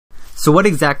So what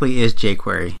exactly is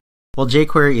jQuery? Well,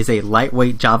 jQuery is a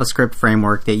lightweight JavaScript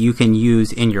framework that you can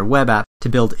use in your web app to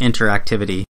build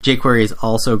interactivity. jQuery is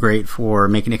also great for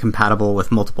making it compatible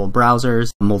with multiple browsers,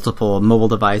 multiple mobile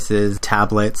devices,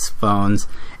 tablets, phones,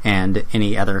 and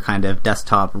any other kind of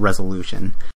desktop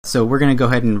resolution. So we're going to go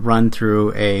ahead and run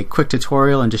through a quick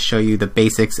tutorial and just show you the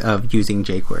basics of using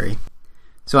jQuery.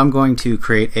 So I'm going to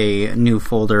create a new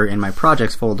folder in my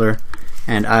projects folder,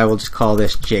 and I will just call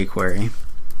this jQuery.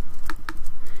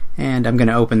 And I'm going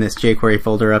to open this jQuery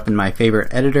folder up in my favorite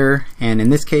editor, and in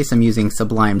this case I'm using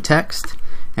Sublime Text,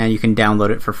 and you can download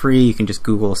it for free. You can just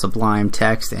Google Sublime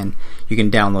Text and you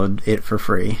can download it for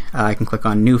free. I can click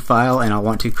on New File, and I'll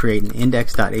want to create an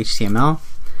index.html,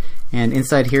 and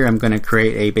inside here I'm going to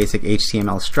create a basic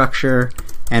HTML structure,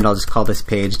 and I'll just call this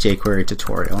page jQuery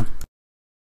tutorial.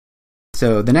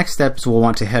 So the next step is we'll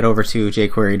want to head over to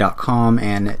jQuery.com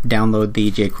and download the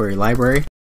jQuery library.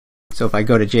 So if I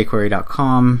go to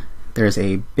jQuery.com, there's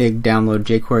a big download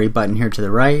jQuery button here to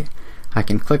the right. I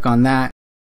can click on that.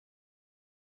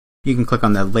 You can click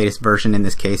on the latest version. In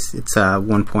this case, it's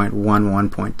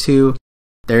 1.11.2.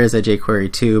 There is a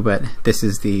jQuery 2, but this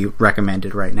is the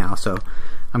recommended right now. So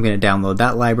I'm going to download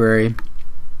that library,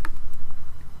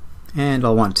 and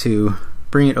I'll want to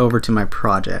bring it over to my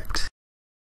project.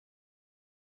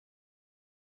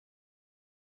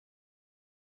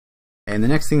 And the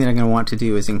next thing that I'm going to want to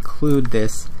do is include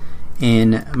this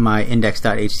in my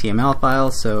index.html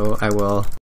file. So I will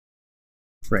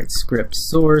write script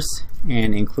source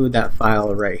and include that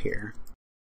file right here.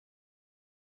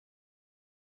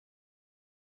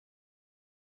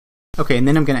 Okay, and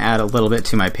then I'm going to add a little bit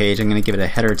to my page. I'm going to give it a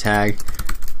header tag.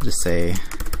 I'll just say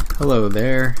hello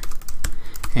there,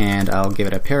 and I'll give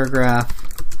it a paragraph.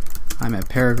 I'm a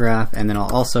paragraph, and then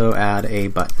I'll also add a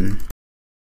button.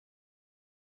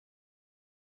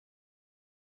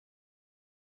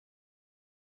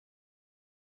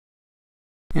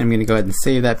 And I'm going to go ahead and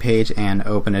save that page and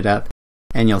open it up,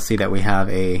 and you'll see that we have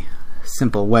a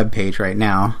simple web page right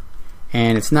now,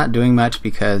 and it's not doing much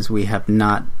because we have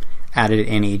not added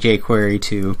any jQuery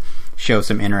to show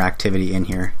some interactivity in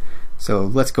here. So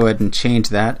let's go ahead and change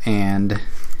that and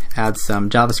add some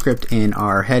JavaScript in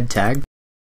our head tag.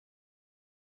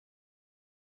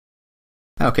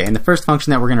 Okay, and the first function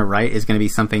that we're going to write is going to be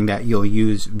something that you'll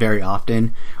use very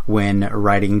often when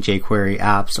writing jQuery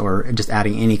apps or just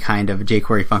adding any kind of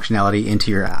jQuery functionality into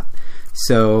your app.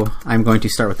 So I'm going to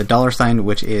start with the $,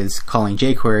 which is calling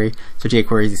jQuery. So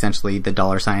jQuery is essentially the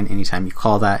 $. Anytime you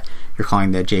call that, you're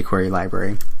calling the jQuery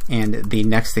library. And the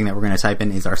next thing that we're going to type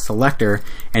in is our selector,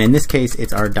 and in this case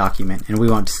it's our document. And we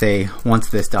want to say once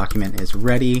this document is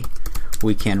ready,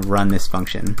 we can run this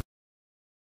function.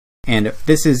 And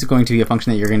this is going to be a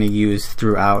function that you're going to use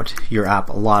throughout your app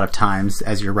a lot of times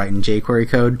as you're writing jQuery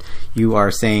code. You are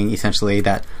saying essentially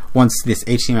that once this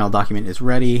HTML document is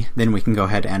ready, then we can go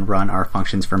ahead and run our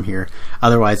functions from here.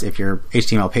 Otherwise, if your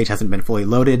HTML page hasn't been fully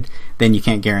loaded, then you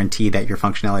can't guarantee that your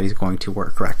functionality is going to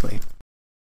work correctly.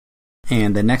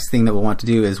 And the next thing that we'll want to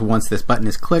do is once this button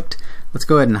is clicked, let's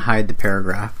go ahead and hide the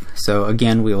paragraph. So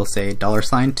again, we will say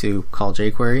 $, to call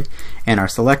jQuery, and our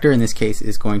selector in this case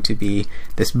is going to be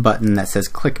this button that says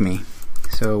click me.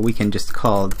 So we can just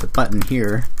call the button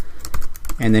here,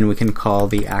 and then we can call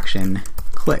the action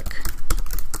click.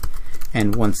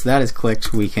 And once that is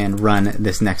clicked, we can run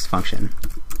this next function.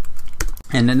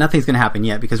 And nothing's going to happen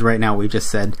yet because right now we just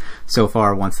said so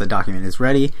far once the document is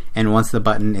ready and once the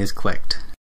button is clicked.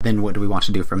 Then what do we want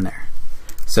to do from there?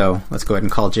 So let's go ahead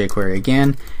and call jQuery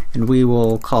again, and we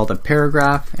will call the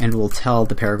paragraph, and we'll tell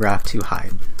the paragraph to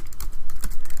hide.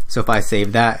 So if I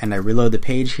save that and I reload the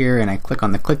page here and I click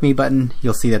on the click me button,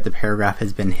 you'll see that the paragraph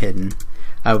has been hidden.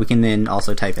 We can then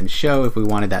also type in show if we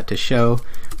wanted that to show,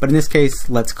 but in this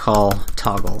case let's call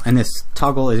toggle, and this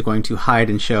toggle is going to hide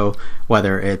and show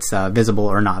whether it's visible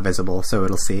or not visible. So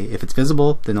it'll see if it's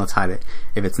visible, then let's hide it.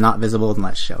 If it's not visible, then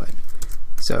let's show it.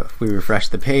 So if we refresh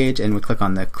the page and we click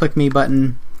on the click me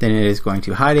button, then it is going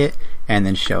to hide it and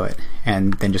then show it,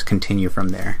 and then just continue from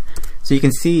there. So you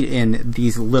can see in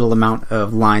these little amount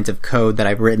of lines of code that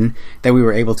I've written that we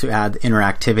were able to add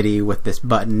interactivity with this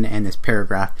button and this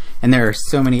paragraph. And there are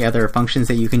so many other functions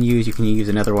that you can use. You can use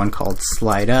another one called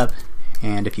slide up,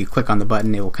 and if you click on the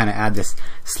button, it will kind of add this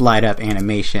slide up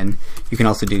animation. You can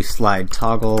also do slide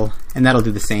toggle, and that'll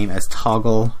do the same as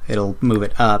toggle. It'll move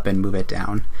it up and move it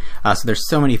down. So there's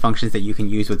so many functions that you can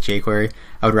use with jQuery.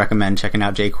 I would recommend checking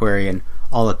out jQuery and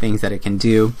all the things that it can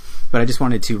do. But I just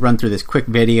wanted to run through this quick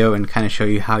video and kind of show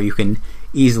you how you can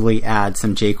easily add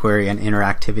some jQuery and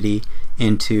interactivity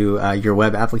into your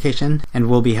web application. And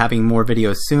we'll be having more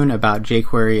videos soon about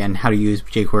jQuery and how to use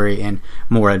jQuery in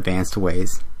more advanced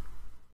ways.